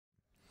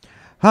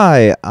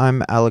Hi,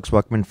 I'm Alex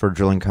Weckman for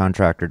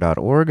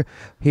drillingcontractor.org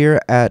here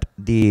at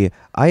the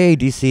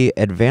IADC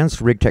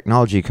Advanced Rig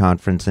Technology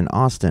Conference in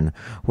Austin.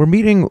 We're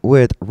meeting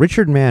with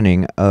Richard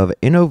Manning of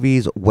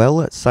NOV's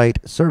Well Site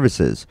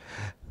Services.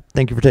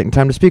 Thank you for taking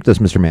time to speak to us,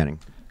 Mr. Manning.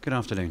 Good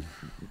afternoon.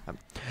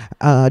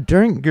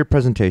 During your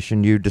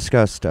presentation, you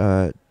discussed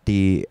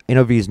the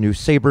NOV's new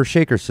Sabre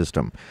shaker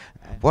system.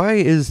 Why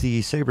is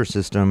the Sabre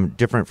system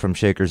different from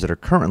shakers that are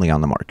currently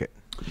on the market?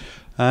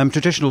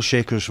 Traditional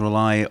shakers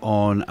rely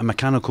on a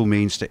mechanical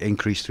means to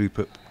increase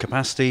throughput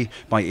capacity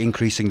by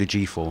increasing the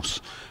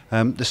G-force.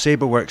 The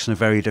Sabre works in a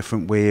very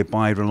different way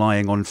by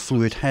relying on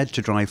fluid head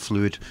to drive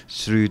fluid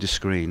through the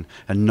screen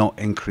and not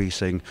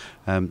increasing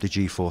the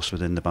G-force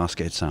within the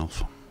basket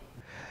itself.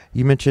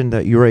 You mentioned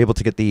that you were able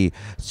to get the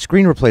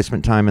screen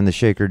replacement time in the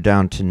shaker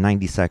down to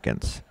 90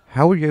 seconds.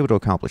 How were you able to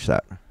accomplish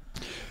that?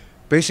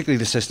 Basically,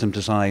 the system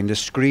design, the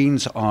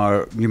screens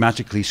are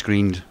pneumatically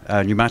screened,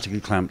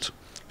 pneumatically clamped.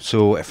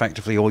 So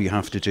effectively all you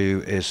have to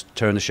do is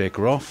turn the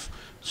shaker off,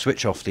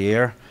 switch off the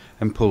air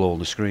and pull all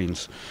the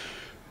screens.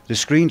 The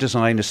screen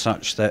design is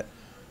such that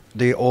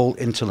they all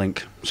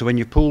interlink. So when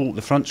you pull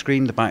the front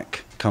screen, the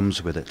back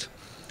comes with it.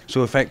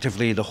 So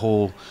effectively the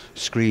whole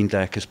screen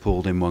deck is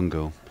pulled in one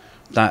go.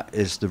 That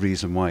is the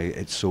reason why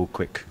it's so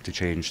quick to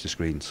change the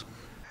screens.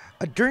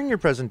 During your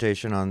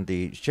presentation on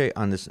the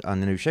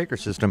new shaker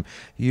system,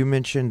 you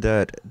mentioned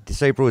that the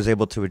Sabre was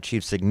able to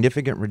achieve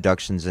significant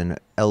reductions in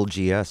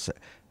LGS.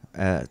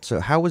 So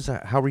how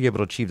were you able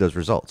to achieve those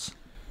results?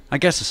 I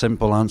guess the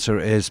simple answer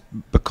is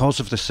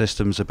because of the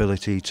system's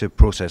ability to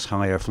process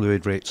higher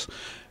fluid rates,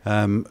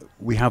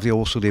 we have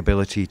also the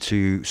ability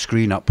to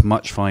screen up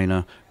much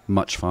finer,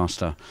 much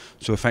faster.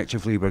 So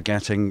effectively we're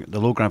getting the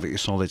low gravity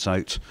solids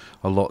out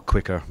a lot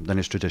quicker than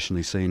is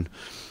traditionally seen.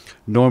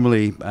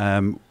 Normally,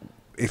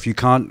 if you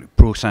can't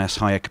process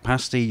higher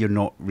capacity, you're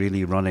not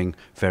really running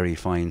very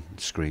fine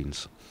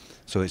screens.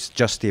 So it's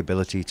just the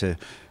ability to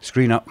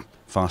screen up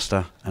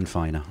faster and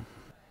finer.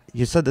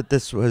 You said that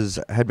this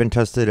had been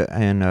tested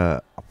in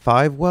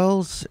 5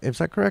 wells, is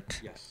that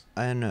correct? Yes.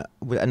 And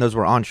those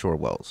were onshore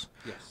wells?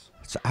 Yes.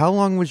 So how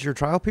long was your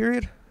trial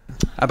period?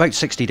 About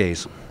 60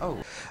 days.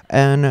 Oh.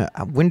 And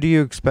when do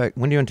you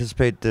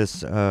anticipate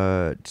this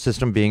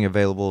system being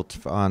available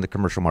on the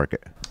commercial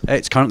market?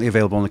 It's currently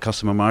available on the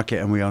customer market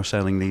and we are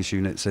selling these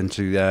units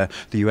into the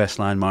US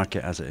land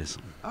market as it is.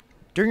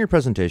 During your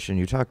presentation,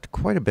 you talked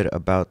quite a bit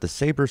about the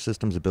Sabre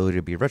system's ability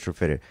to be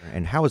retrofitted,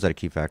 and how is that a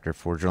key factor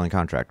for drilling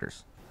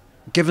contractors?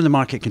 Given the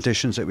market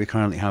conditions that we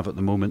currently have at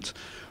the moment,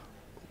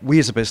 we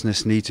as a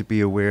business need to be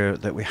aware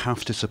that we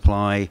have to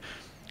supply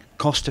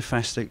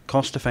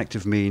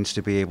cost-effective means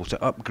to be able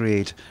to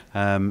upgrade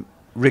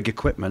rig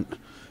equipment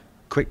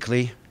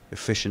quickly,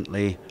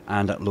 efficiently,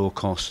 and at low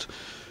cost.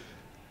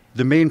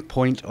 The main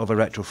point of a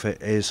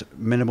retrofit is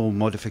minimal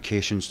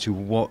modifications to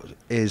what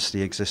is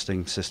the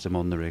existing system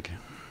on the rig.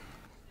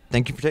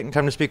 Thank you for taking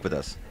time to speak with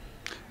us.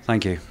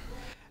 Thank you.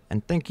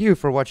 And thank you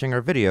for watching our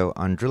video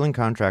on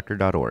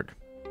drillingcontractor.org.